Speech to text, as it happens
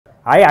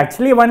I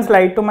actually once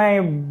lied to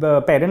my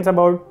parents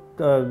about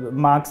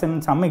marks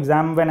in some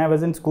exam when I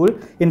was in school,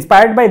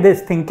 inspired by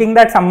this, thinking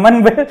that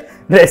someone will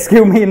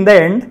rescue me in the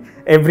end.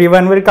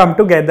 Everyone will come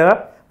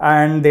together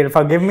and they'll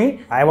forgive me.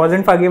 I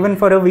wasn't forgiven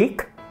for a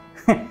week.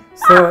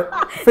 So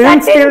film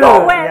that didn't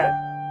go well. Yeah.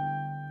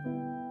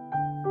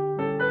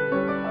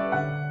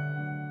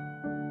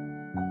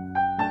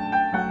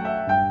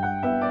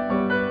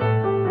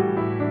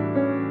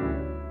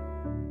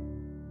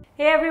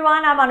 Hey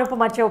everyone, I'm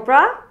Anupama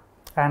Chopra.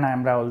 And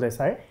I'm Rahul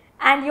Desai.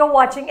 And you're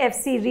watching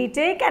FC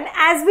Retake. And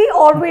as we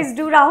always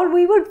do, Rahul,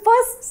 we would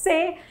first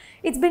say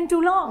it's been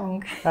too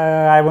long.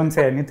 I won't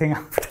say anything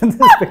after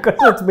this because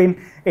it's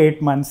been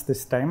 8 months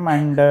this time,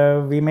 and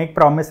we make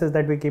promises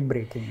that we keep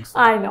breaking. So.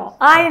 I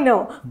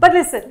know. But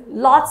listen,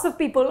 lots of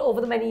people over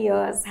the many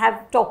years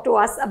have talked to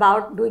us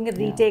about doing a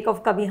retake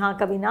of Kabhi Haan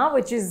Kabhi Naa,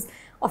 which is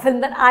a film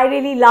that I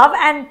really love.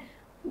 And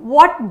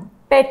what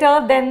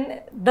better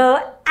than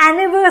the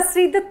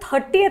anniversary, the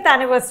 30th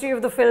anniversary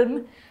of the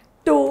film,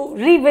 to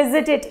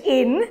revisit it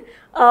in.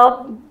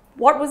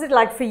 What was it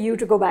like for you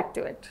to go back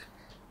to it?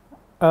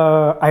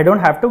 I don't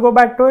have to go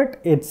back to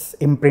it. It's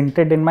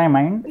imprinted in my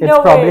mind. It's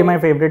No probably way. my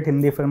favorite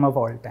Hindi film of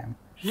all time.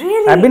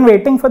 Really? I've been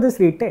waiting for this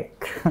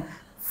retake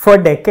for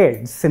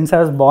decades, since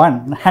I was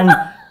born. And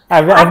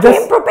I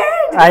came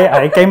prepared.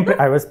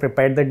 I was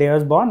prepared the day I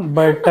was born.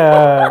 But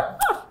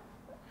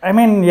I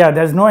mean, yeah,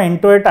 there's no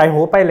end to it. I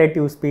hope I let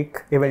you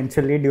speak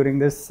eventually during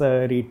this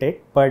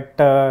retake. But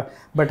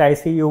I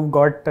see you've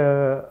got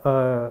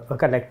a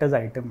collector's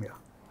item here.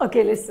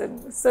 Okay,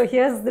 listen. So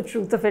here's the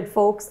truth of it,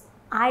 folks.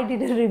 I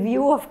did a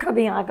review of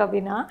Kabhi Haan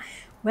Kabhi Naa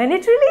when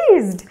it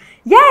released.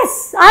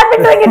 Yes, I've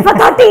been doing it for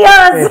 30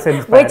 years,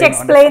 which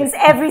explains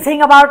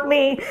everything about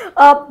me.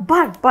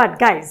 But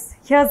guys,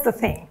 here's the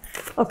thing.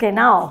 Okay,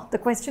 now the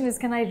question is,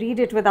 can I read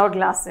it without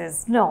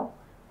glasses? No.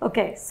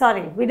 Okay,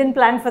 sorry, we didn't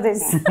plan for this.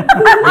 This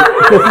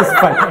is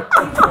funny.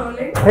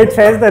 It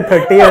says the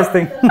 30 years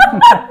thing.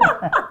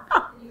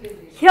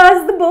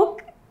 Here's the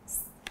book.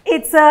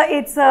 It's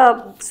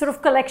a sort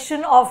of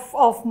collection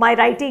of my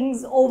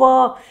writings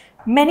over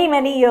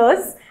many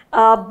years.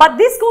 But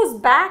this goes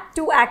back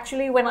to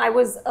actually when I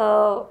was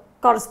a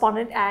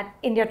correspondent at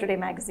India Today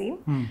magazine,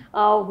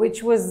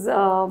 which was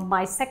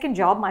my second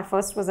job. My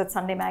first was at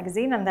Sunday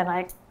magazine, and then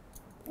I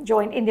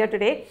joined India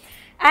Today.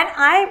 And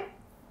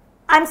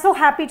I'm so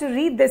happy to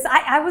read this.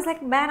 I was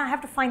like, man, I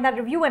have to find that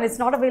review, and it's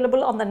not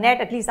available on the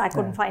net. At least I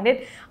couldn't find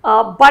it.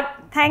 But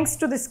thanks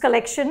to this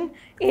collection,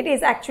 it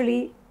is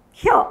actually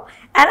here.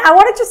 And I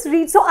want to just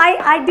read. So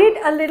I did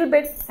a little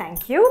bit.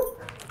 Thank you.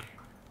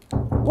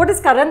 What does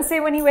Karan say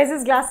when he wears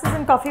his glasses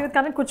in Coffee with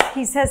Karan?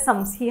 He says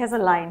he has a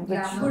line.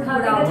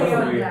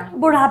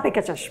 Budhape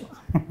ka chashma.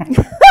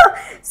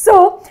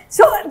 So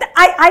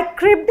I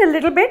cribbed a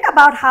little bit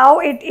about how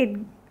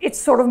it's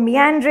sort of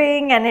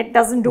meandering and it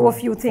doesn't do a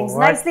few things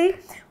nicely.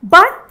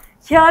 But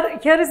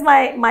here is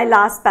my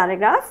last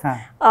paragraph.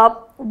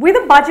 With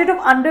a budget of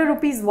under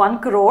 ₹1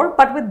 crore,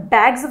 but with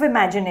bags of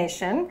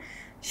imagination,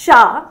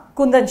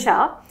 Kundan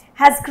Shah,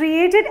 has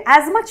created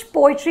as much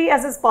poetry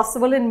as is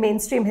possible in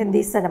mainstream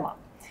Hindi cinema.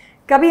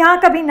 Kabhi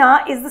Haan Kabhi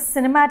Naa is the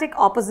cinematic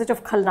opposite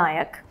of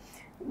Khalnayak,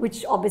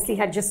 which obviously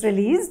had just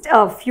released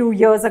a few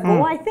years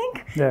ago, I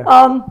think.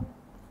 Yeah.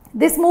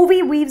 This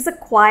movie weaves a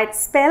quiet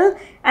spell,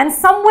 and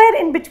somewhere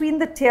in between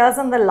the tears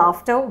and the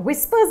laughter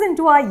whispers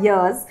into our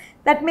ears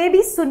that maybe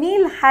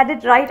Sunil had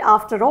it right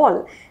after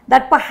all,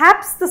 that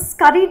perhaps the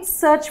scurried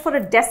search for a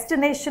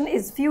destination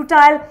is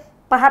futile,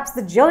 perhaps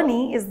the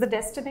journey is the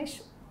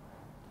destination.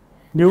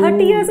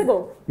 30 years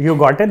ago. You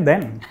got it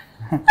then.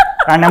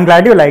 And I'm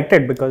glad you liked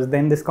it, because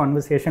then this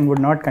conversation would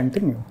not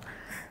continue.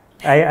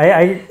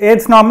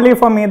 It's normally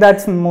for me,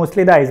 that's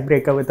mostly the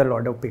icebreaker with a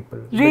lot of people.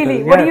 Really?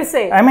 Because, what do you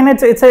say? I mean,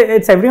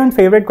 it's everyone's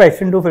favorite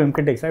question to film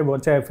critics, right?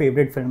 What's your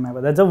favorite film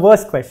ever? That's the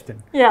worst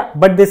question. Yeah.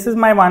 But this is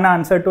my one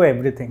answer to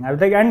everything. I was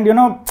like, and you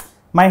know,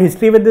 my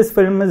history with this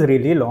film is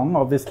really long,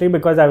 obviously,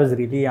 because I was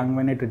really young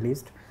when it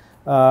released.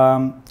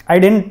 I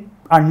didn't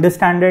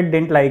understand it,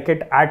 didn't like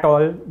it at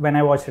all when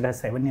I watched it as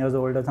 7 years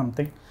old or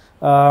something.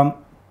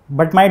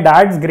 But my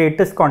dad's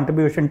greatest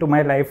contribution to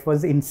my life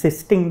was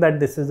insisting that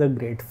this is a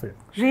great film.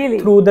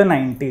 Really? Through the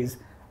 90s.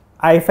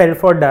 I fell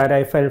for Dar,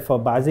 I fell for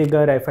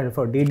Bazigar, I fell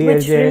for DDLJ.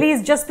 Which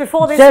released just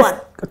before this just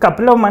one. A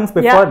couple of months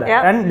before that.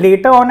 Yeah. And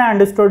later on I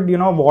understood, you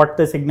know, what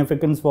the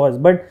significance was.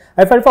 But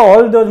I fell for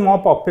all those more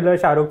popular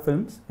Shah Rukh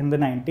films in the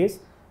 90s.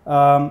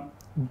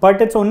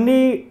 But it's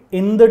only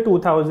in the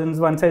 2000s,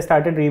 once I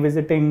started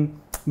revisiting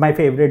my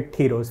favorite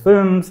heroes'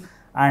 films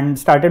and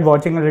started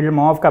watching a little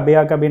more of Kabhi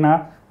Haan Kabhi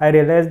Naa, I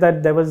realized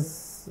that there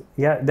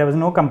was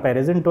no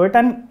comparison to it.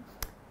 And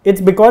it's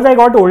because I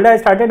got older, I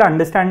started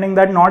understanding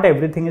that not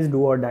everything is do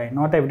or die,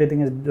 not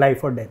everything is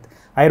life or death.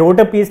 I wrote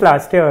a piece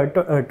last year,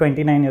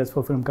 29 years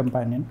for Film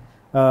Companion.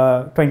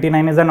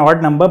 29 is an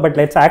odd number, but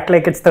let's act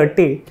like it's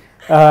 30.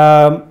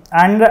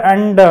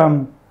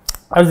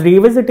 I was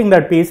revisiting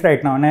that piece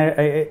right now,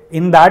 and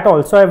in that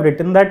also I've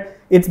written that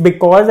it's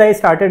because I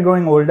started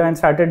growing older and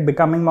started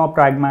becoming more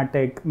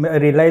pragmatic,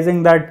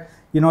 realizing that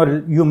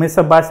you miss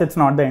a bus, it's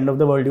not the end of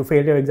the world. You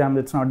fail your exams,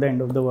 it's not the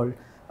end of the world.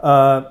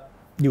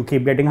 You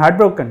keep getting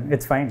heartbroken,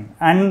 it's fine.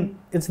 And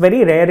it's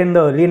very rare in the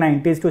early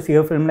 90s to see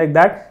a film like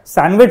that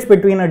sandwiched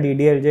between a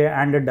DDLJ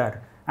and a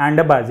Dar and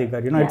a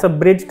Bazigar. It's a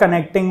bridge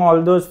connecting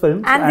all those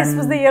films. And this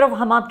was the year of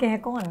Hum Aapke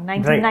Hain Kaun,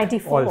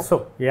 1994. Right,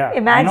 also, yeah.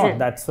 Imagine. I know,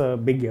 that's a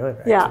big year.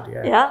 Actually,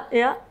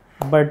 yeah.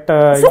 But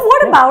so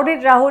what about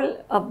it,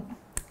 Rahul,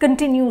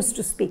 continues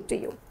to speak to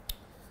you?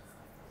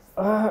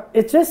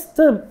 It's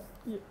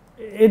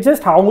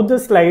just how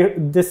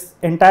this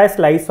entire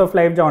slice of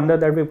life genre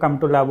that we've come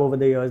to love over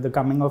the years, the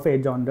coming of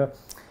age genre,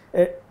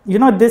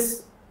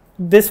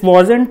 this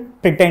wasn't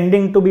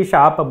pretending to be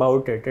sharp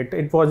about it.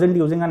 It wasn't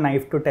using a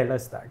knife to tell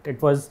us that. It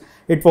was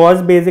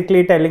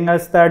basically telling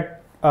us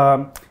that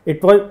I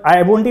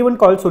won't even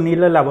call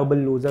Sunil a lovable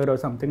loser or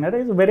something.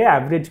 He's a very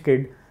average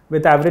kid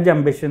with average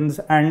ambitions,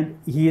 and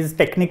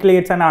technically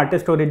it's an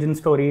artist origin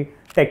story.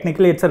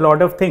 Technically it's a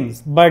lot of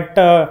things, but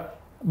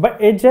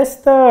it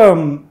just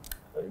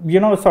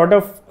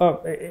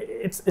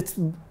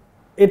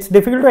it's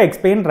difficult to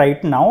explain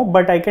right now,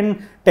 but I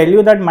can tell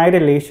you that my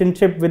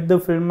relationship with the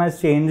film has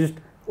changed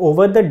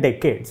over the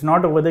decades,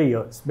 not over the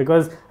years,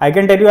 because I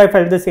can tell you I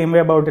felt the same way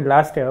about it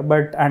last year,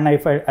 and I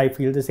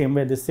feel the same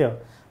way this year.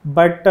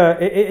 But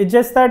it's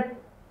just that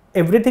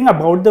everything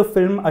about the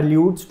film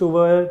alludes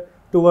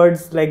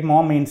towards like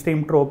more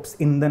mainstream tropes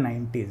in the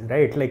 90s,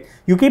 right? Like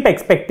you keep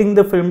expecting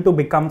the film to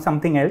become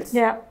something else.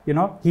 Yeah.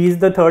 He's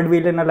the third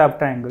wheel in a love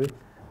triangle.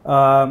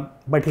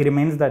 But he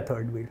remains that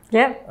third wheel.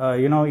 Yeah.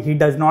 He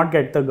does not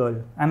get the girl,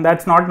 and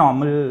that's not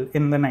normal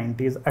in the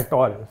 90s at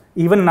all.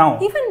 Even now,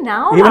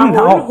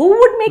 Rahul, who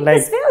would make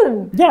this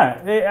film?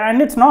 Yeah,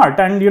 and it's not.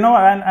 And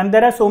and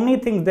there are so many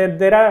things.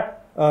 There are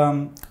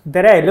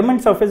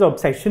elements of his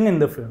obsession in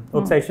the film,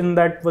 obsession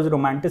that was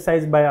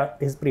romanticized by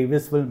his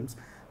previous films,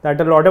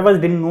 that a lot of us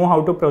didn't know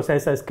how to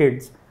process as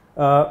kids.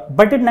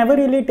 But it never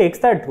really takes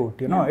that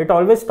route. It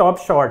always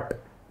stops short.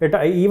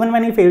 Even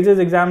when he fails his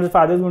exams, his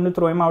father is going to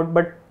throw him out,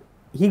 but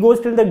he goes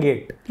till the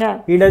gate.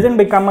 Yeah. He doesn't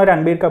become a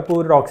Ranbir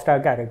Kapoor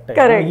rockstar character.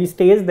 Correct. He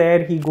stays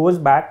there, he goes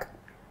back,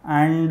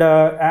 and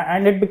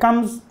it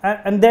becomes,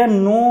 and there are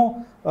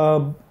no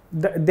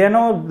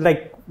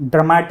like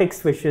dramatic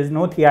swishes,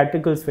 no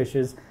theatrical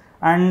swishes.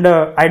 And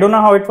I don't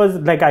know how it was,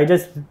 like I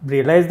just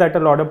realized that a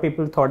lot of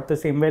people thought the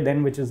same way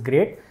then, which is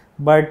great,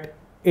 but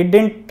it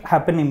didn't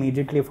happen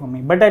immediately for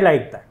me. But I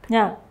like that.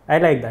 Yeah. I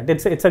like that.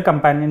 It's a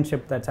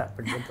companionship that's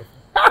happened with the film.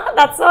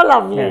 That's so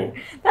lovely. Yeah.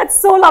 That's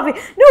so lovely.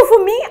 No,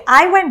 for me,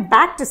 I went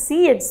back to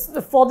see it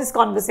for this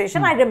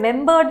conversation. I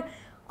remembered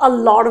a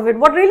lot of it.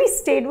 What really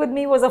stayed with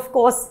me was, of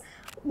course,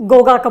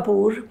 Goga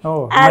Kapoor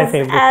my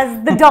favorite.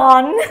 as the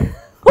Don,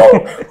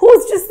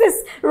 who's just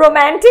this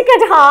romantic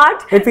at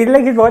heart. It feels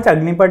like he's watched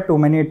Agnipat too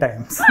many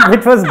times,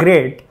 which was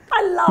great.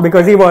 I love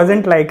because he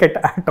wasn't like it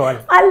at all.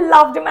 I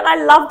loved him, and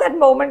I love that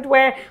moment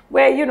where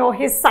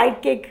his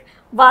sidekick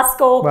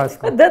Vasco.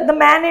 The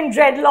man in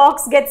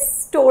dreadlocks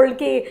gets told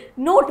ki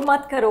note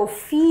mat karo,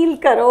 feel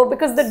karo,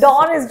 because the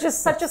Don is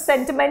just such a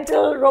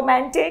sentimental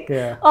romantic.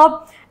 Yeah.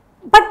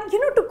 But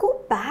to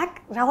go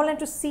back, Rahul, and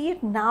to see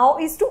it now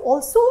is to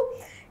also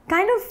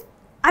kind of,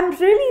 I'm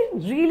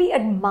really, really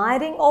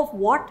admiring of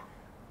what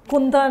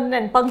Kundan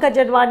and Pankaj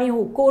Advani,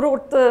 who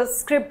co-wrote the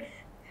script,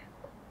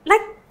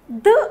 like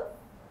the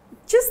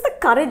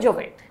courage of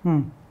it.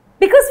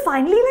 Because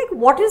finally, like,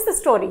 what is the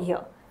story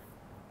here?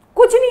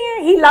 Kuch nahi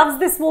hai. He loves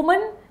this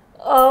woman,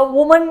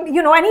 and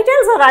he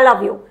tells her, I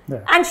love you.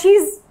 Yeah. And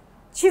she's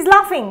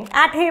laughing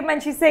at him,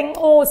 and she's saying,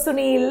 oh,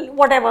 Sunil,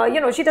 whatever.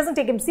 She doesn't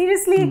take him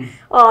seriously.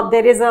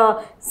 There is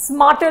a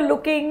smarter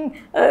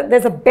looking,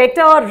 there's a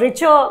better,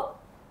 richer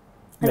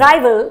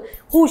rival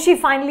who she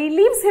finally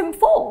leaves him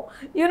for.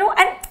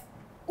 And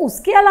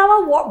uske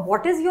alawa,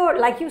 what is your,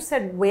 like you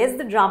said, where's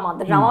the drama?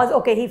 The drama is,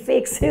 okay, he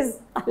fakes his,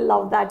 I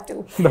love that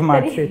too. The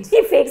mark sheet.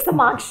 He fakes the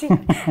mark sheet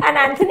and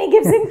Anthony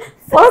gives him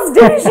first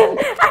division, and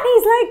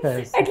he's like,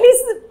 yes. At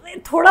least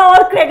thoda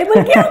aur credible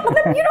kiya,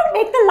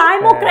 make the lie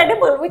more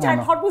credible, which I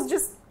thought was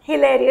just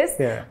hilarious.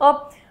 Yeah.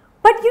 But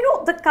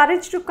the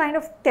courage to kind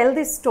of tell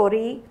this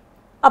story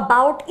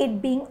about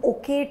it being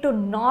okay to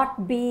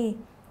not be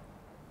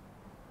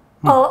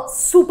a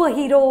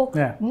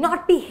superhero,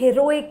 not be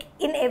heroic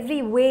in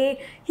every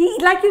way. He,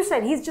 like you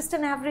said, he's just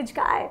an average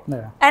guy.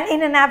 Yeah. And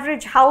in an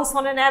average house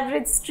on an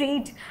average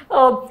street.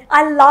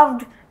 I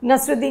loved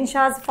Nasruddin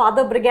Shah's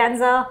father,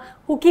 Braganza,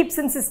 who keeps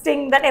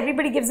insisting that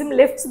everybody gives him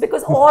lifts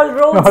because all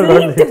roads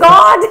lead to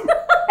God.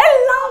 I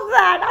love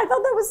that. I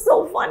thought that was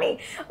so funny.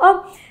 And,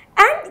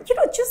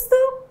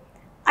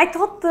 I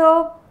thought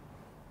the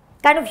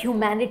kind of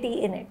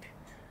humanity in it,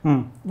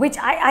 which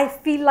I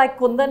feel like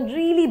Kundan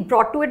really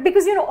brought to it,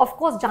 because of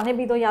course Jaane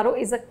Bhi Do Yaro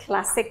is a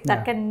classic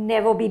that can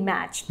never be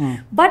matched,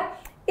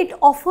 but it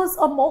offers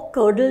a more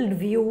curdled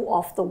view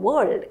of the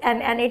world,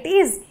 and it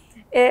is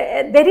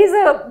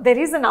there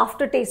is an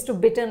aftertaste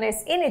of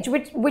bitterness in it,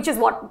 which is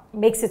what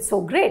makes it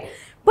so great.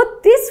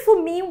 But this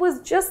for me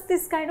was just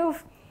this kind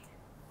of,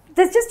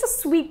 there's just a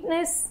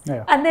sweetness,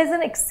 and there's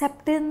an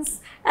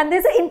acceptance, and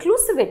there's an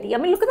inclusivity. I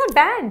mean, look at that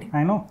band.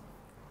 I know.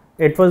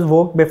 it was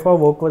woke before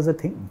woke was a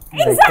thing.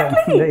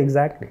 Exactly. Like,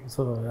 exactly.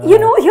 So you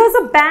know, here's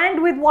a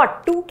band with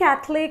what? 2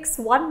 Catholics,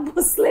 1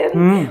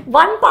 Muslim,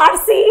 1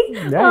 Parsi,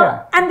 and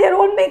they're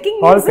all making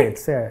music. All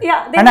faiths,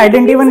 Yeah. And I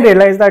didn't even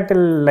realize that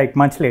till like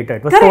much later.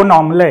 It was so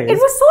normalized. It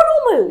was so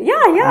normal.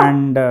 Yeah.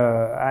 And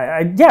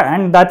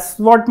and that's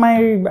what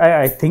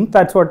I think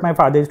that's what my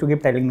father used to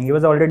keep telling me. He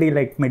was already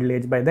like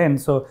middle-aged by then.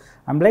 So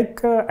I'm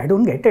like, I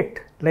don't get it.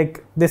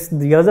 Like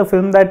here's a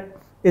film that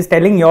is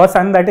telling your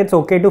son that it's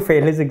okay to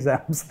fail his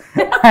exams.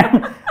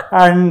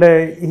 and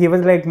he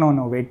was like, no,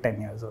 wait 10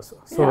 years or so.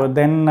 So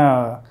then,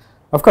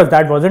 of course,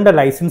 that wasn't a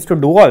license to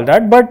do all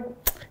that, but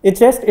it's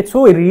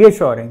so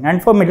reassuring.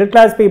 And for middle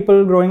class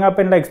people growing up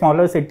in like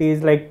smaller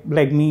cities like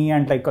me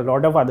and like a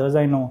lot of others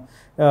I know,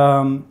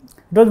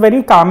 it was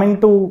very calming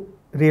to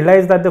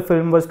realize that the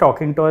film was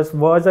talking to us,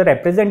 was a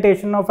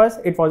representation of us.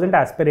 It wasn't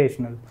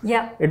aspirational.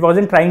 Yeah. It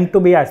wasn't trying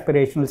to be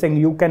aspirational, saying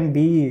you can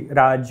be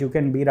Raj, you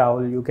can be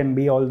Rahul, you can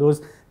be all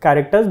those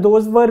characters.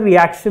 Those were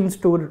reactions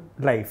to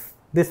life.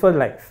 This was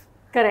life.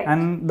 Correct.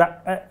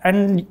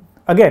 And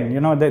again, you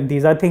know,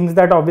 these are things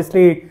that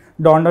obviously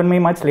dawned on me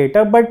much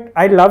later, but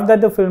I love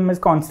that the film is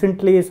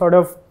constantly sort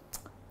of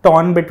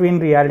torn between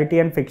reality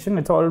and fiction.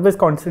 It's always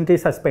constantly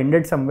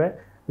suspended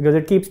somewhere because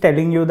it keeps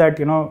telling you that,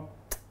 you know,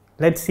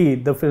 let's see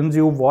the films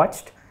you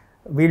watched.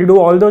 We'll do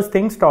all those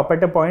things, stop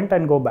at a point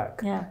and go back.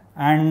 Yeah.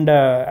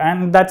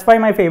 And that's why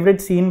my favorite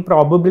scene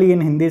probably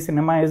in Hindi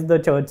cinema is the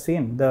church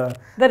scene. The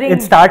ring.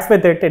 It starts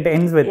with it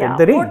ends with it.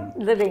 The ring.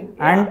 The ring.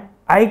 And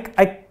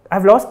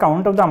I've lost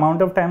count of the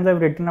amount of times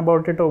I've written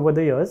about it over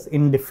the years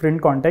in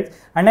different contexts.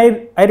 And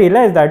I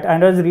realized that,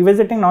 and I was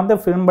revisiting not the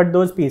film but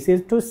those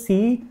pieces to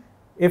see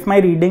if my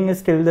reading is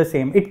still the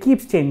same. It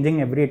keeps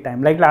changing every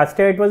time. Like last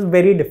year it was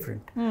very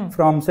different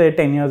from say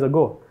 10 years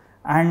ago.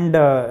 And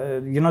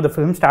you know, the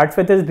film starts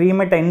with his dream,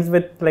 it ends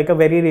with like a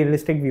very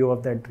realistic view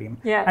of that dream.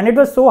 Yeah. And it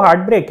was so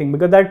heartbreaking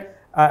because that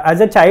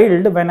as a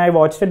child, when I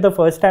watched it the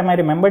first time, I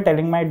remember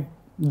telling my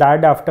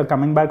dad after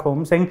coming back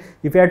home saying,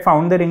 if he had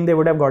found the ring, they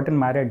would have gotten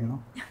married,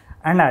 no?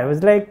 And I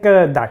was like,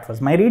 that was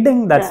my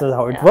reading, that's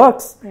how it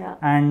works. Yeah.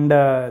 And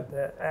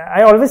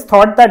I always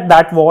thought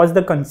that was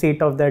the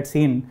conceit of that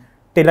scene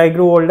till I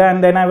grew older.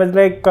 And then I was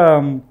like,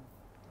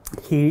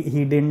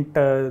 he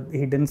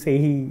didn't say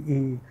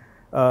he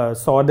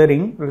saw the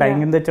ring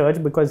lying in the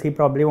church because he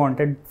probably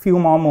wanted few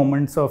more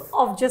moments of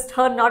just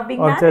her not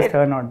being married. Of just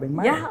her not being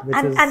married.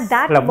 Yeah, and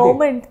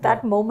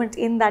that moment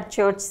in that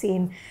church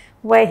scene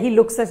where he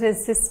looks at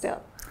his sister.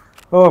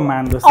 Oh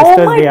man, the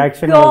sister's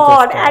reaction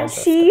was just and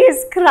she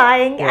is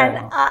crying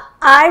and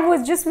I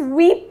was just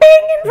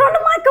weeping in front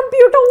of my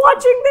computer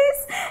watching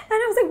this and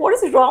I was like, what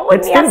is wrong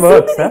with me?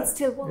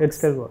 It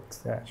still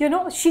works. Yeah. You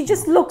know, she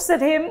just looks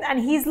at him and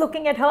he's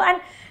looking at her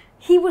and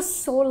he was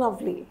so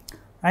lovely.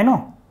 I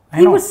know.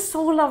 He was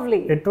so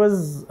lovely. It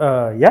was,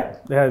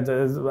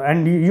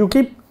 and you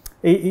keep,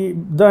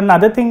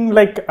 another thing,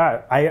 like,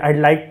 I'd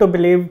like to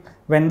believe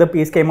when the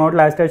piece came out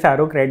last year, Shah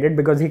Rukh read it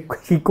because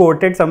he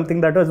quoted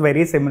something that was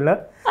very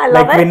similar.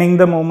 Like winning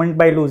the moment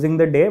by losing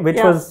the day, which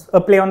was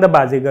a play on the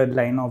Bazigar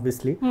line,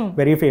 obviously.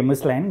 Very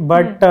famous line.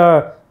 But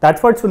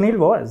that's what Sunil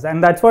was.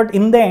 And that's what,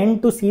 in the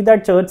end, to see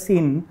that church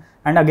scene,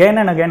 and again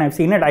I've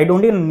seen it. I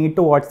don't even need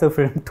to watch the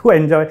film to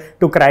enjoy,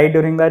 to cry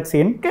during that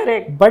scene.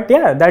 Correct. But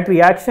yeah, that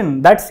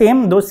reaction, those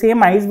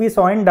same eyes we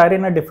saw in Dar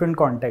in a different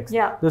context.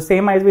 Yeah. Those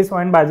same eyes we saw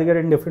in Bazigar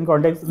in different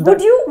contexts.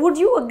 Would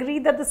you agree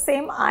that the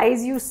same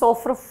eyes you saw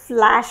for a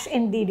flash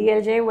in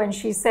DDLJ when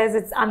she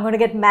says I'm going to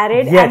get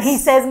married and he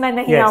says main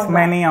nahi aunga.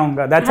 Main nahi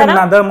aunga. That's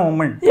another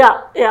moment.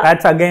 Yeah.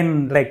 That's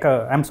again like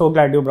I'm so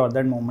glad you brought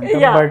that moment.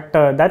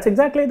 But that's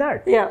exactly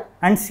that. Yeah.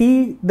 And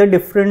see the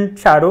different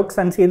Shah Rukhs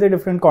and see the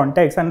different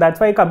contexts, and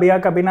that's why Kabhi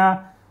Haan Kabhi Naa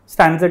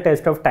stands the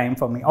test of time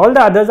for me. All the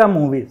others are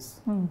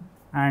movies,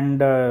 and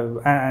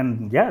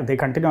they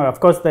continue. Of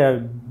course, there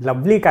are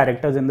lovely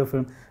characters in the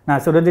film.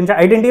 Nasiruddin Shah,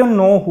 I didn't even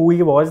know who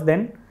he was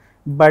then,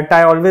 but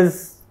I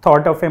always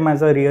thought of him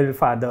as a real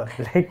father,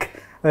 like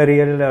a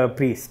real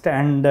priest,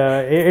 and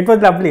it was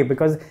lovely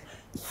because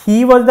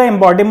he was the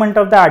embodiment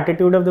of the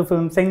attitude of the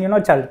film, saying,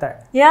 chalta hai.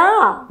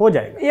 Yeah. Ho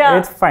jayega. Yeah.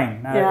 It's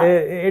fine.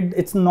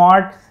 It's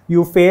not,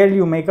 you fail,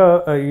 you make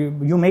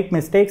make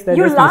mistakes, they're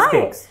just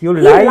mistakes. You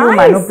lie, you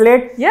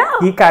manipulate. Yeah.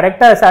 He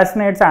character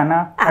assassinates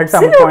Anna at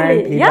some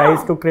point. He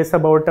lies to Chris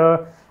about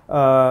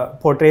her,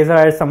 portrays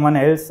her as someone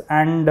else.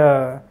 And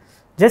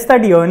just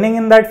that yearning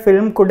in that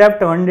film could have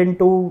turned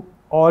into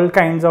all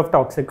kinds of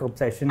toxic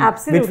obsession,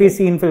 which we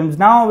see in films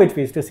now, which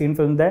we used to see in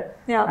films there.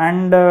 Yeah.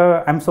 And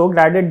I'm so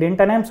glad it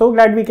didn't, and I'm so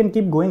glad we can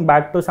keep going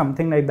back to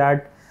something like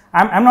that.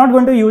 I'm not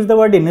going to use the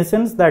word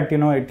innocence, that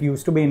it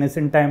used to be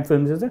innocent time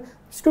films.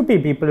 Used to be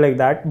people like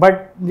that,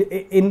 but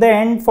in the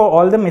end, for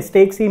all the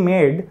mistakes he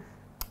made,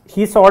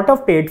 he sort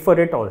of paid for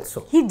it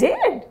also. He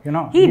did.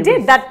 He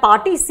did that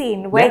party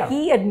scene where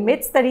he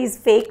admits that he's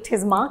faked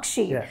his mark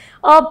sheet. Yeah.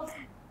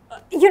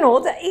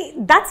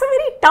 That's a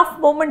very tough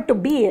moment to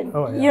be in.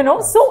 Oh, yeah.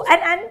 So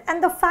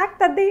and the fact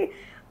that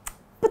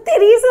But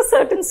there is a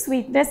certain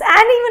sweetness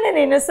and even an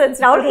innocence,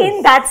 Rahul,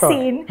 in that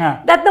scene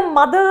that the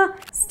mother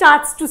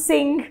starts to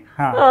sing,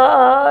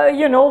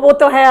 you know, Wo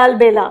to hai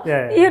albela,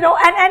 you know,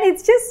 and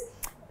it's just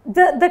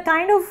the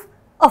kind of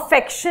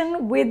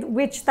affection with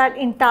which that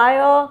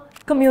entire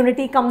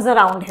community comes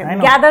around him,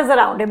 gathers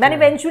around him, and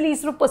eventually he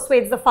sort of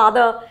persuades the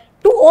father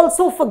to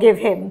also forgive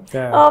him.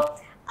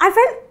 I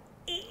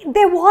felt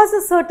there was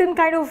a certain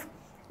kind of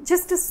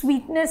just a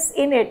sweetness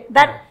in it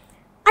that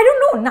I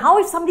don't know now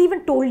if somebody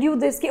even told you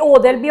this, oh,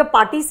 there'll be a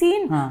party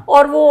scene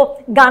और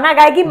वो गाना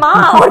गाएगी माँ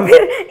और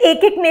फिर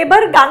एक neighbor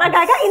गाना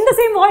गाएगा in the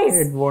same voice.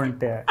 It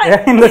won't,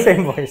 in the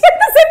same voice. In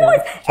the same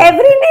voice.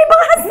 Every neighbor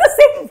has the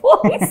same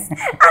voice,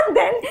 and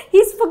then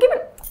he's forgiven.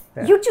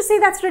 You just say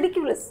that's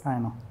ridiculous. I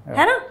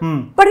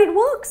know. But it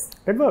works.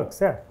 It works,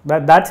 yeah.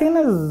 That scene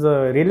is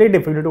really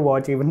difficult to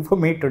watch even for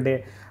me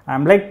today.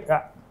 I'm like,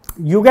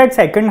 you get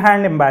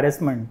second-hand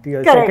embarrassment,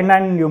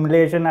 second-hand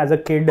humiliation as a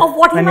kid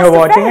when you're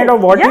watching it,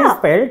 of what he's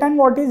felt and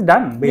what he's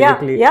done,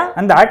 basically.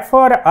 And that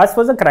for us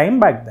was a crime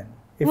back then.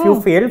 If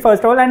you fail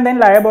first of all and then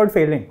lie about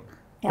failing.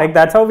 Like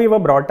that's how we were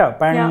brought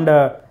up. And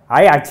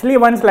I actually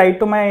once lied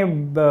to my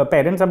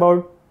parents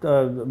about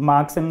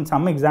marks in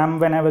some exam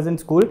when I was in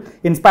school,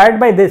 inspired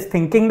by this,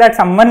 thinking that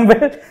someone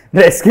will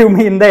rescue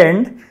me in the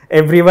end,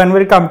 everyone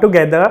will come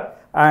together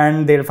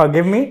and they'll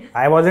forgive me.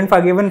 I wasn't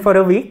forgiven for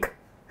a week.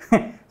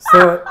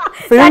 So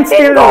film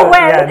still,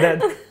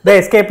 the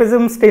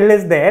escapism still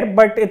is there,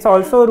 but it's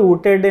also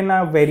rooted in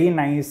a very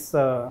nice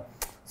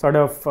sort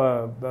of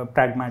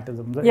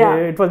pragmatism.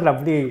 It was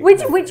lovely.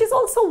 Which is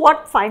also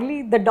what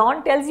finally the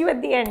Don tells you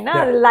at the end.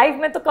 Life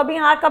mein to kabhi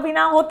haan kabhi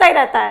na hota hi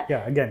rehta hai.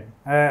 Yeah, again.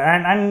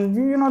 And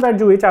you know that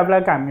Juhi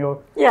Chawla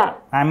cameo. Yeah.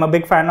 I'm a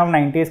big fan of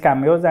 90s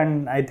cameos,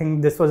 and I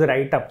think this was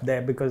right up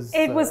there because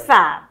it was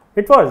fab.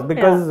 It was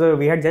because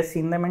we had just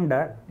seen them in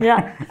Dar.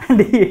 Yeah.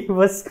 And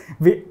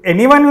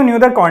anyone who knew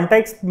the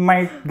context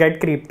might get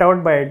creeped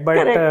out by it, but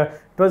it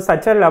was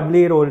such a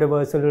lovely role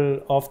reversal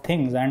of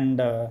things.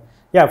 And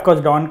yeah, of course,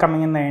 Dawn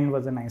coming in the end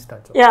was a nice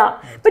touch.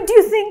 Yeah. But do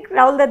you think,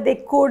 Rahul, that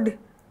they could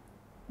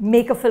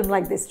make a film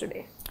like this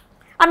today?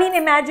 I mean,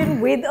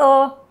 imagine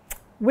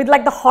with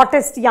like the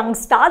hottest young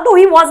star, though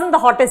he wasn't the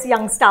hottest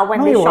young star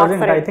when they shot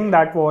for it. I think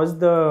that was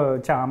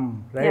the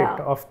charm,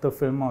 of the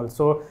film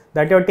also,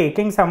 that you're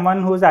taking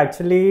someone who's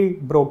actually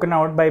broken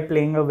out by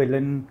playing a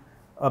villain,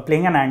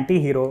 playing an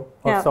anti-hero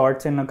of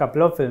sorts in a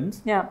couple of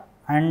films,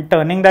 and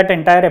turning that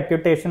entire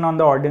reputation on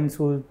the audience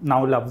who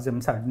now loves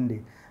him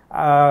suddenly.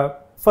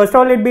 First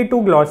of all, it'd be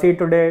too glossy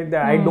today.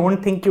 I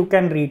don't think you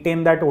can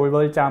retain that old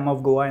world charm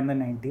of Goa in the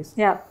 90s.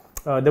 Yeah.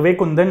 The way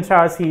Kundan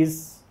Shah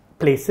sees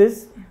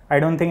places, I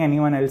don't think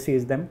anyone else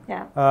sees them.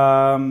 Yeah.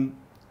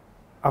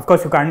 Of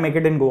course, you can't make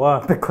it in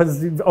Goa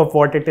because of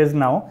what it is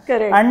now.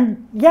 Correct.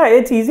 And yeah,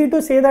 it's easy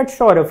to say that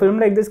sure, a film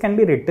like this can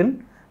be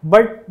written,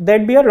 but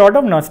there'd be a lot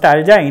of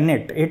nostalgia in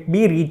it. It'd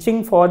be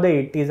reaching for the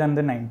 80s and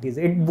the 90s.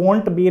 It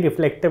won't be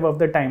reflective of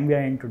the time we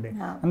are in today.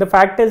 Yeah. And the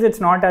fact is, it's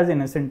not as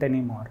innocent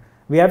anymore.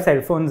 We have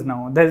cell phones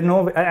now. There's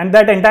no, and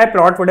that entire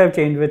plot would have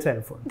changed with cell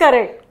phones.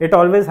 Correct. It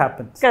always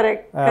happens.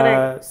 Correct.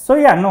 Correct. So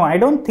yeah, no, I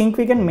don't think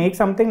we can make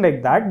something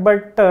like that.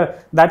 But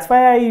that's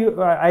why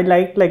I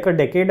liked like a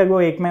decade ago,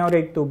 Ek Main Aur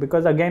Ek Tu,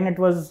 because again it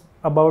was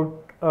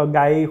about a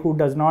guy who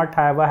does not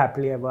have a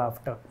happily ever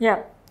after.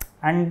 Yeah.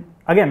 And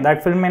again,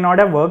 that film may not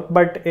have worked,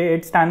 but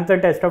it stands the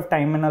test of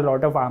time in a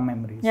lot of our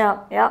memories. Yeah,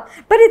 yeah.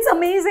 But it's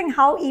amazing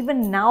how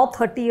even now,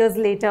 30 years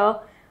later,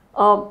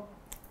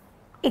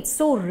 it's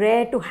so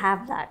rare to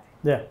have that.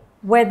 Yeah.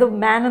 Where the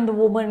man and the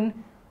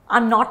woman are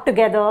not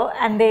together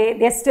and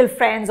they're still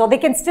friends, or they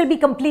can still be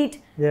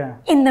complete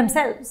in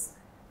themselves.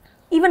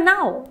 Even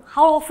now,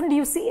 how often do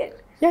you see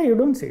it? Yeah, you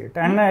don't see it.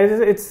 And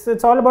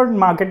it's all about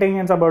marketing.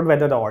 It's about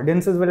whether the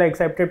audiences will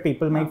accept it.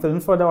 People make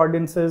films for the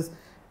audiences.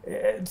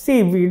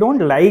 See, we don't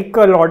like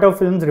a lot of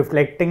films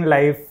reflecting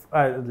life.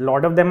 A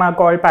lot of them are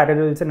called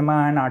parallel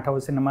cinema and art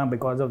house cinema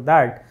because of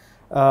that.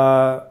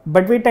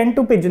 But we tend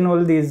to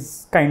pigeonhole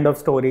these kind of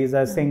stories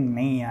as saying,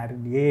 "Nahi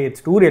yaar,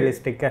 it's too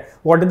realistic.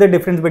 What is the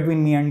difference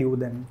between me and you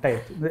then?"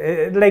 Type.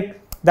 Like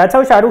that's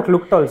how Shah Rukh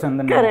looked also in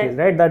the 90s,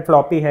 right? That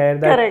floppy hair.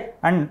 Correct.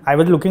 And I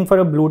was looking for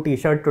a blue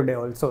T-shirt today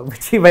also,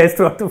 which he wears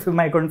throughout the film.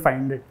 I couldn't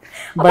find it.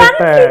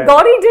 Apparently,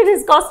 Gauri did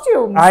his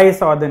costumes. I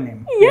saw the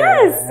name.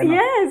 Yes,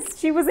 yes.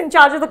 She was in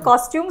charge of the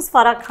costumes.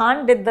 Farah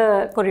Khan did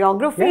the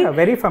choreography. Yeah,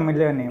 very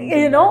familiar name.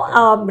 You know,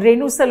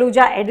 Renu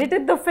Saluja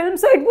edited the film.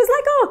 So it was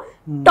like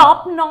a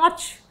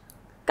top-notch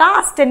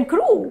cast and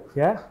crew.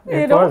 Yeah,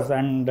 it was.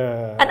 And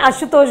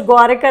Ashutosh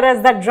Gwarikar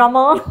as that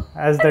drummer.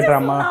 As the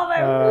drummer.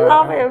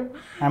 Love him.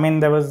 I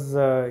mean, there was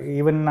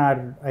even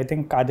I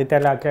think Aditya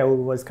Lakya,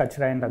 who was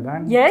Kachra in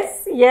Lagan.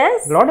 Yes,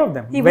 yes. A lot of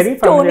them. He very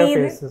was familiar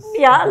Tony, faces.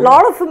 Yeah, a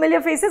lot of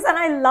familiar faces. And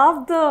I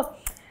love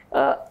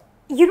the,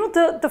 you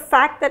know, the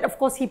fact that, of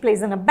course, he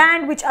plays in a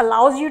band, which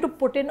allows you to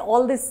put in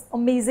all this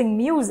amazing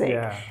music.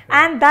 Yeah.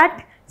 And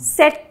that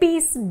set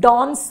piece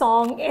Dawn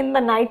song in the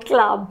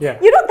nightclub. Yeah.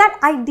 You know, that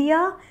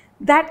idea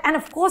that, and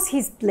of course,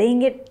 he's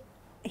playing it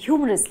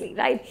humorously,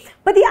 right?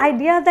 But the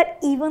idea that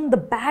even the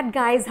bad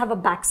guys have a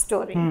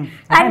backstory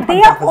and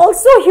they are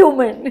also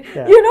human,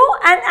 you know,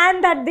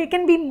 and that they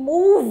can be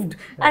moved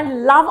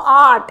and love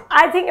art.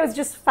 I think it was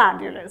just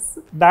fabulous.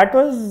 That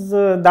was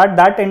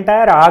that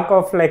entire arc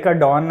of like a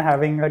Don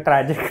having a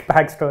tragic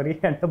backstory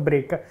and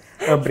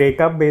a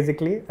breakup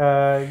basically.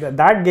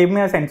 That gave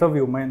me a sense of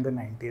humor in the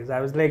 90s.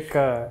 I was like,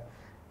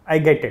 I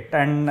get it,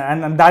 and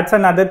that's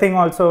another thing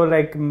also.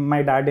 Like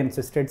my dad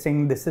insisted,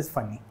 saying this is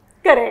funny.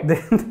 Correct.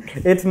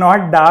 It's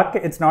not dark,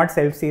 it's not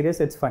self-serious,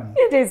 it's funny.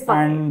 It is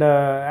funny.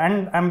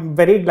 And I'm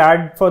very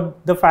glad for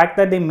the fact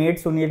that they made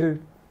Sunil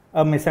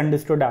a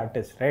misunderstood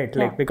artist, right?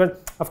 Like, because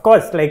of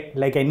course,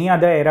 like any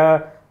other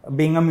era,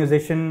 being a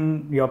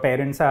musician, your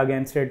parents are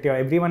against it,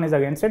 everyone is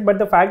against it, but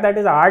the fact that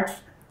his art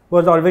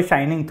was always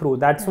shining through,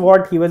 that's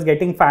what he was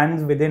getting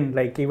fans within,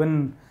 like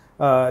even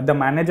the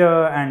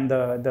manager and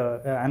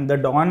the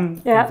Don,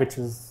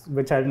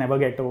 which I'll never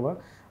get over.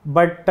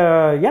 But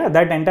yeah,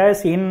 that entire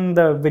scene,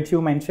 which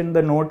you mentioned,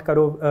 the note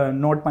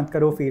mat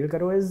karo, feel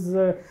karo, is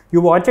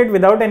you watch it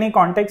without any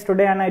context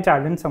today, and I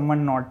challenge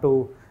someone not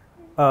to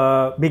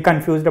be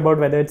confused about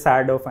whether it's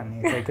sad or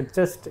funny. Like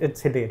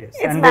it's hilarious.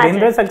 And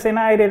Virendra Saxena,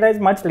 I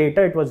realized much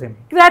later it was him.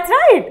 That's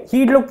right.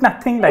 He looked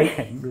nothing like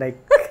him, like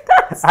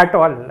at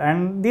all.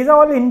 And these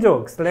are all in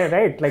jokes,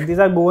 right? Like these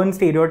are Goan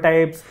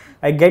stereotypes.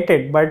 I get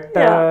it, but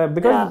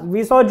because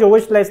we saw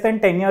Josh less than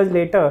 10 years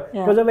later, it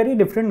was a very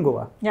different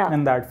Goa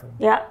in that film.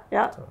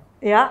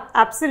 Yeah,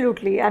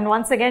 absolutely. And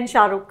once again,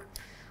 Shah Rukh.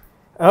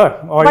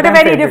 But a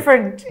very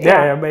different.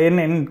 Yeah.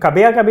 In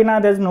Kabhi Haan Kabhi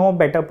Naa, there's no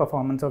better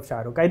performance of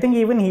Shah Rukh. I think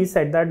even he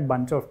said that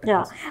bunch of times.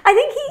 Yeah, I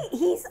think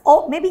he's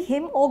or maybe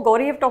him or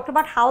Gauri have talked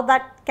about how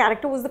that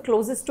character was the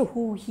closest to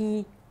who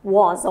he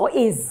was or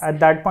is at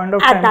that point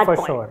of time, for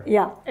sure.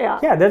 Yeah,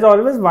 there's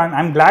always one.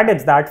 I'm glad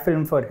it's that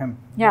film for him,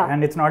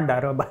 and it's not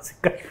Dara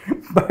Basikar.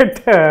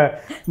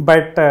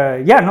 but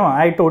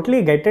I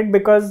totally get it,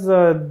 because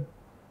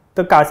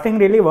the casting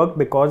really worked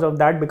because of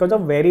that, because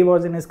of where he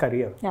was in his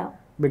career,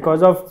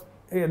 because of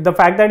the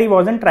fact that he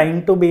wasn't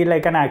trying to be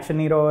like an action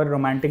hero or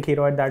romantic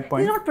hero at that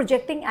point. He's not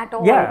projecting at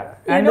all. Yeah,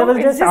 and there was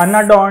just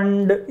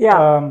unadorned.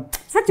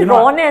 Such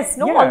rawness,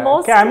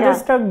 almost.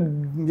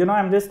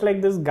 I'm just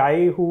like this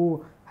guy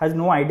who has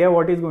no idea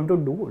what he's going to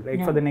do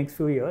for the next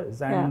few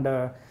years, and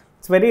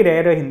it's very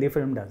rare a Hindi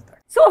film does that.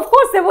 So of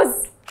course there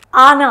was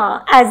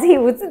Anna, as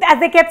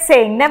they kept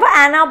saying, never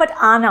Anna but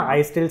Anna.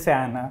 I still say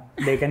Anna.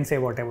 They can say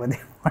whatever they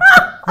want.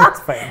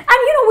 It's fine. And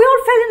we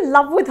all fell in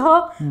love with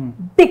her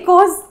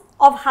because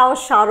of how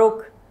Shah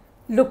Rukh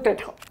looked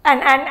at her,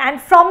 and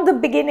from the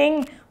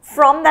beginning,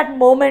 from that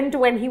moment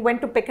when he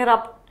went to pick her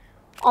up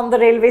on the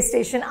railway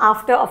station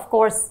after, of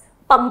course,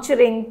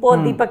 puncturing poor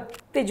Deepak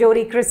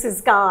Tijori,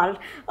 Chris's car.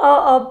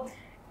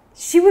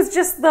 She was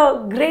just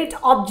the great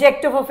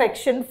object of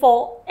affection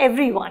for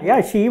everyone.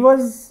 Yeah, she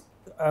was,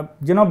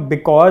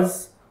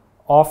 because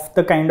of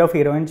the kind of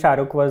heroine Shah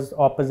Rukh was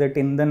opposite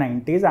in the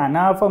 90s,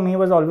 Anna for me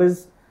was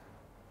always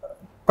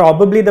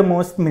probably the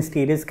most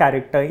mysterious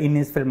character in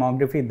his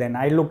filmography then.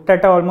 I looked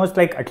at her almost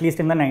like, at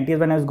least in the 90s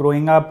when I was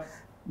growing up,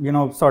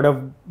 sort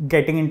of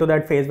getting into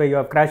that phase where you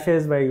have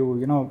crushes, where you,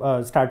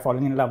 start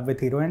falling in love with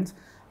heroines.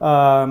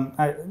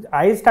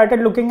 I started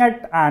looking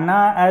at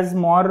Anna as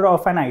more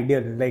of an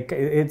ideal. Like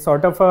it's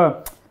sort of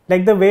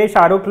like the way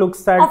Shah Rukh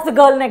looks at... Of the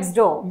girl next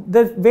door.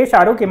 The way Shah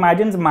Rukh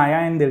imagines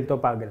Maya in Dil To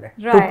Pagal Hai,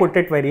 to put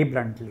it very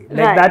bluntly.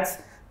 Like that's,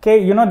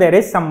 okay, there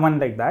is someone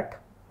like that.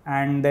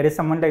 And there is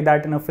someone like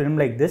that in a film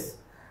like this.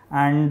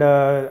 And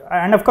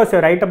of course,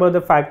 you're right about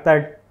the fact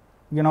that,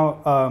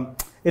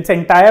 it's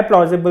entire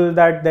plausible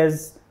that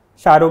there's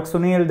Shah Rukh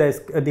Sunil, there's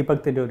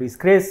Deepak Tijori's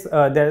Chris,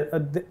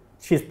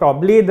 she's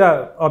probably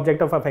the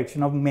object of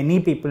affection of many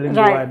people in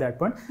Goa at that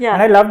point. Yeah.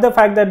 And I love the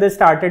fact that they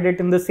started it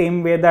in the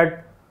same way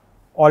that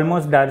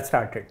Almost Dar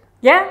started.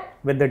 Yeah.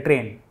 With the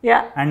train.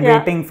 Yeah. And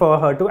waiting for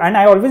her to... And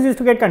I always used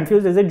to get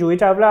confused, is it Juhi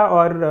Chawla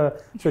or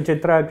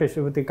Suchitra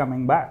Krishnamurthy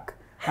coming back?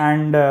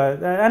 And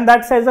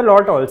that says a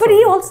lot also. But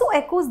he also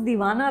echoes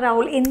Deewana,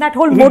 Rahul, in that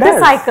whole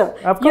motorcycle.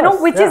 Of course,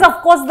 which is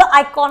of course the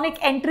iconic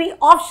entry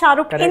of Shah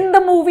Rukh in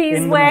the movies,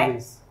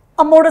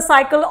 a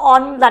motorcycle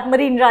on that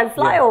Marine Drive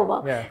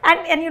flyover.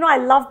 And I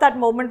love that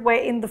moment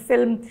where in the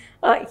film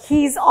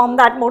he's on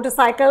that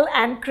motorcycle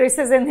and Chris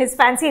is in his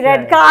fancy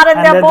red car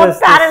and they're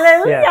both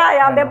parallel.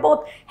 They're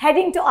both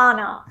heading to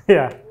Anna.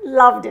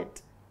 Loved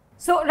it.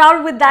 So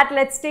Rahul, with that,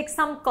 let's take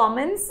some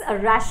comments.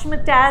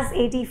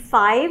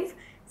 Rashmataz85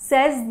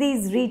 says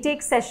these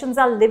retake sessions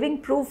are living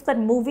proof that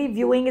movie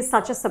viewing is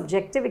such a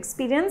subjective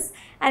experience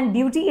and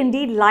beauty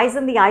indeed lies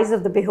in the eyes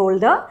of the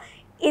beholder.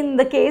 In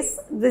this case,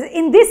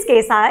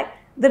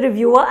 the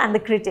reviewer and the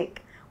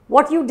critic.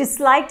 What you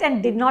disliked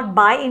and did not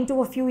buy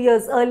into a few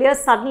years earlier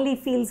suddenly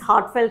feels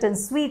heartfelt and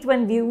sweet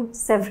when viewed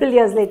several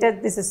years later.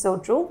 This is so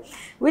true.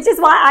 Which is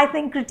why I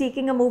think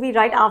critiquing a movie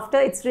right after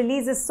its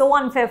release is so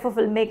unfair for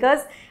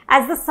filmmakers,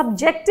 as the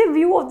subjective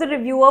view of the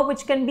reviewer,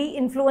 which can be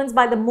influenced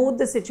by the mood,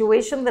 the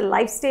situation, the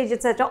life stage,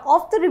 etc.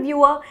 of the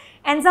reviewer,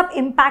 ends up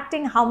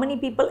impacting how many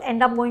people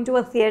end up going to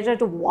a theatre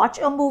to watch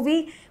a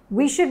movie,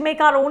 we should make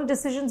our own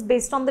decisions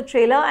based on the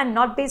trailer and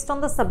not based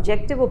on the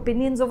subjective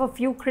opinions of a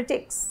few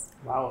critics.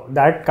 Wow,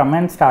 that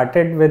comment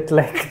started with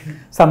like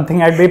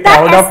something I'd be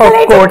proud of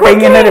quoting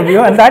quickly in a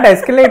review, and that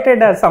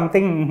escalated as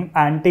something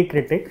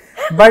anti-critic.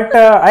 But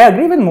I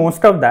agree with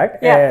most of that.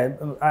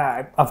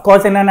 Yeah. Of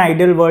course, in an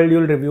ideal world,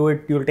 you'll review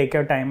it, you'll take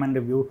your time and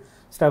review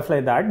stuff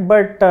like that.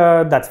 But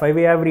that's why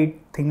we have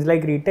things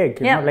like Retake.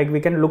 You know, like we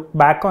can look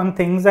back on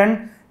things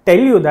and tell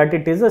you that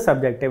it is a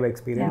subjective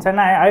experience, and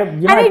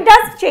it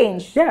does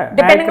change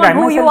depending on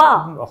who you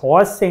are.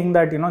 Was saying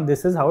that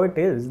this is how it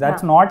is.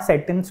 That's not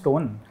set in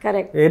stone.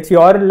 Correct. It's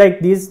your like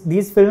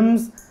these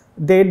films.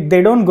 They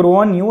don't grow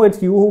on you.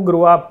 It's you who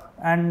grow up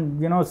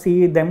and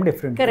see them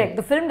differently. Correct.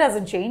 The film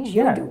doesn't change.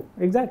 You do.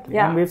 Exactly.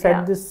 And we've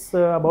said this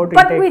about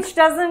but Retake. Which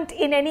doesn't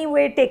in any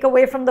way take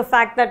away from the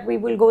fact that we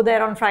will go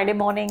there on Friday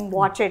morning,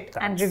 watch it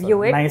and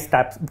review it. Nice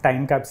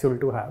time capsule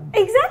to have.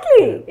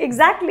 Exactly.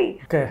 Exactly.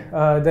 Okay.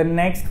 The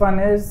next one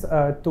is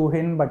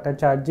Tuhin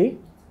Bhattacharjee.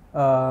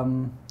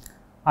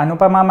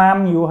 Anupama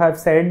ma'am, you have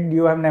said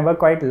you have never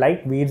quite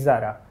liked Veer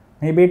Zara.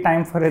 Maybe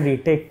time for a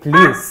retake,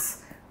 please.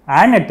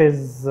 And it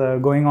is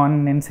going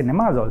on in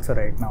cinemas also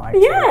right now.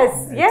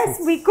 Actually. Yes,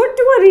 we could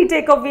do a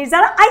retake of Veer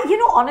Zara.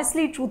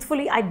 Honestly,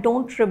 truthfully, I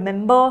don't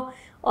remember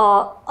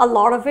a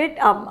lot of it.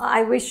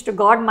 I wish to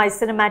God my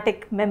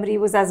cinematic memory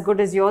was as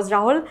good as yours,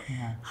 Rahul.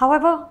 Yeah.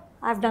 However,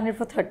 I've done it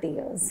for 30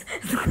 years.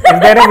 Is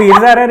there a Veer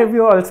Zara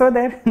review also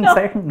there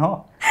inside?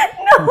 No.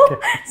 Okay.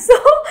 So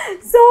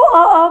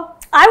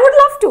I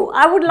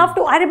would love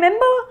to. I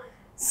remember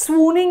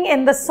swooning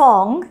in the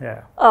song.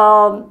 Yeah.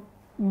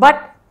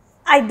 But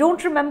I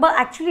don't remember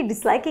actually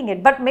disliking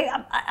it, but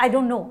I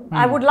don't know.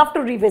 I would love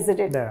to revisit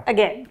it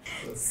again.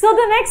 So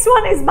the nenext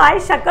one is by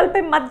Shakal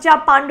Pe Mat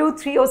Ja Pandu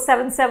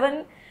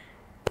 3077.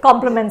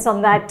 Compliments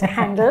on that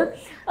handle.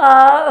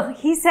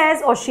 He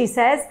says or she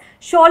says,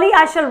 surely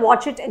I shall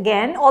watch it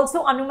again.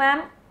 Also, Anu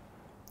ma'am,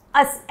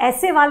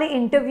 ऐसे वाले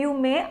interview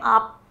में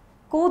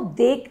आपको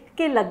देख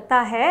के लगता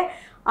है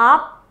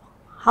आप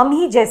हम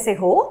ही जैसे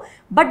हो,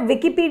 बट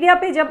विकिपीडिया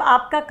पे जब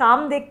आपका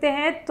काम देखते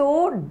हैं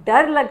तो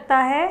डर लगता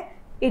है.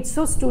 It's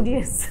so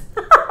studious.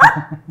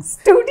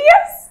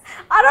 Studious?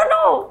 I don't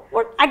know.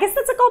 I guess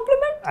that's a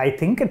compliment. I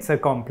think it's a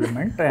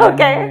compliment.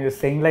 Okay. You're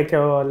saying like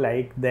you're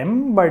like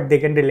them, but they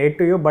can relate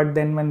to you. But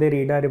then when they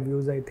read our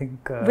reviews, I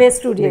think we're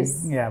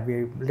studious.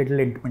 We're a little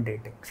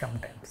intimidating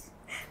sometimes.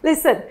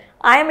 Listen,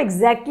 I am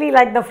exactly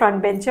like the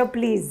front bencher.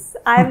 Please,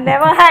 I've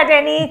never had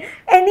any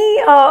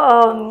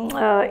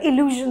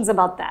illusions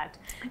about that.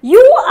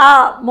 You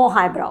are more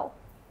highbrow.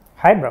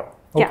 Highbrow.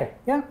 Okay.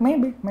 Yeah,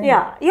 maybe.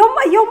 Yeah,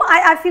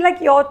 I feel like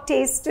your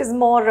taste is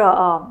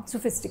more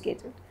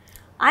sophisticated.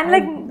 I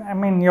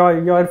mean,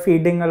 you're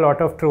feeding a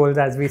lot of trolls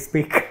as we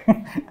speak.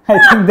 I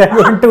think they're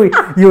going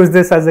to use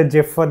this as a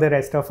gif for the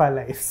rest of our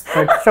lives.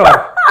 But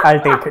sure, I'll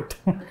take it.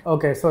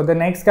 Okay, so the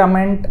next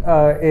comment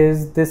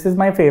is, this is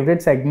my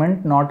favorite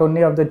segment, not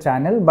only of the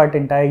channel, but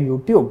entire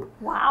YouTube.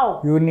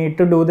 Wow. You need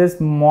to do this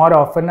more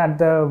often, at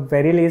the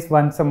very least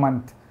once a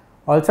month.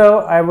 Also,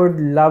 I would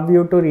love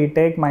you to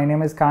retake My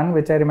Name is Khan,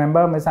 which I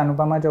remember Miss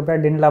Anupama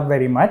Chopra didn't love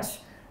very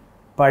much,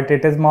 but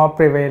it is more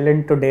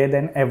prevalent today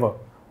than ever.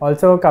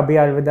 Also, Kabhi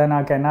Alvida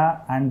Na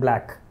Kehna and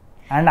Black.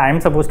 And I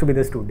am supposed to be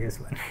the studious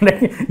one.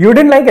 You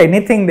didn't like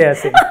anything they are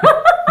saying.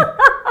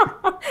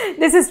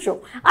 This is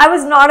true. I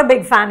was not a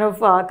big fan of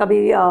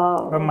Kabhi.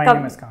 My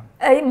Name is Khan.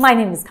 My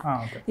Name is Khan.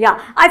 Ah, okay. Yeah,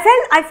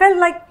 I felt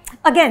like,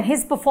 again,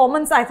 his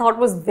performance I thought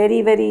was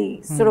very, very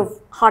sort of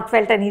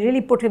heartfelt, and he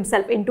really put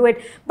himself into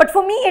it. But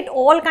for me, it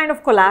all kind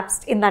of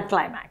collapsed in that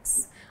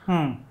climax.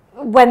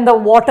 When the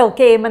water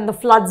came and the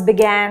floods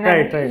began,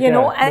 and,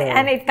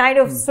 and it kind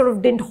of sort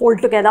of didn't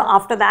hold together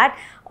after that.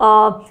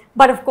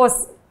 But of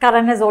course,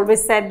 Karan has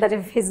always said that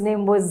if his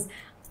name was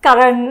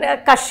Karan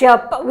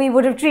Kashyap, we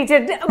would have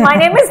treated My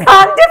Name is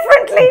Khan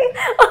differently.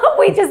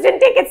 We just didn't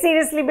take it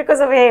seriously because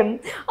of him.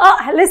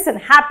 Listen,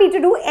 happy to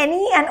do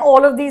any and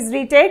all of these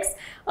retakes.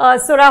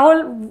 So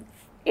Rahul,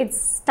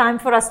 it's time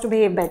for us to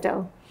behave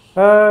better.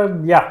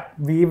 Yeah,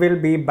 we will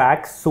be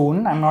back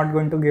soon. I'm not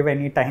going to give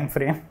any time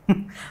frame.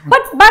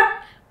 but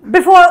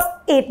before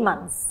 8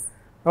 months.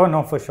 Oh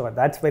no, for sure.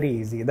 That's very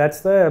easy.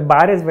 The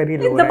bar is very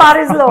low. The bar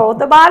is low.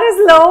 The bar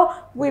is low.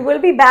 We will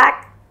be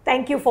back.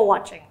 Thank you for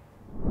watching.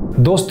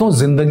 दोस्तों,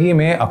 ज़िंदगी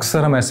में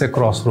अक्सर हम ऐसे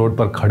cross road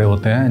पर खड़े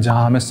होते हैं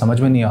जहां हमें समझ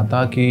में नहीं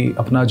आता कि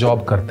अपना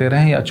जॉब करते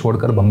रहें या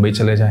छोड़कर बम्बई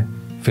चले जाएं,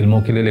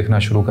 फिल्मों के लिए लिखना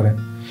शुरू करें,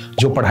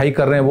 जो पढ़ाई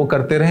कर रहे हैं वो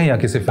करते रहें या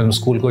किसी फिल्म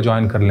स्कूल को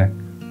ज्वाइन कर लें।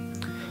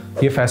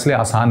 ये फैसले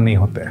आसान नहीं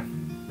होते।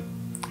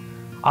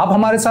 आप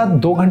हमारे साथ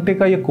 2 घंटे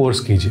का ये कोर्स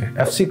कीजिए,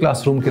 FC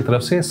क्लासरूम की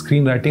तरफ से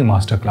स्क्रीन राइटिंग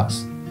मास्टर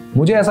क्लास।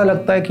 मुझे ऐसा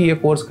लगता है कि ये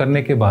कोर्स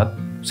करने के बाद,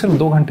 सिर्फ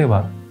 2 घंटे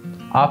बाद,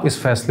 आप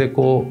इस फैसले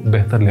को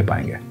बेहतर ले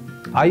पाएंगे।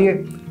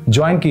 आइए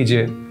ज्वाइन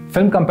कीजिए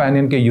फिल्म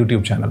कंपेनियन के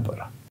YouTube चैनल पर।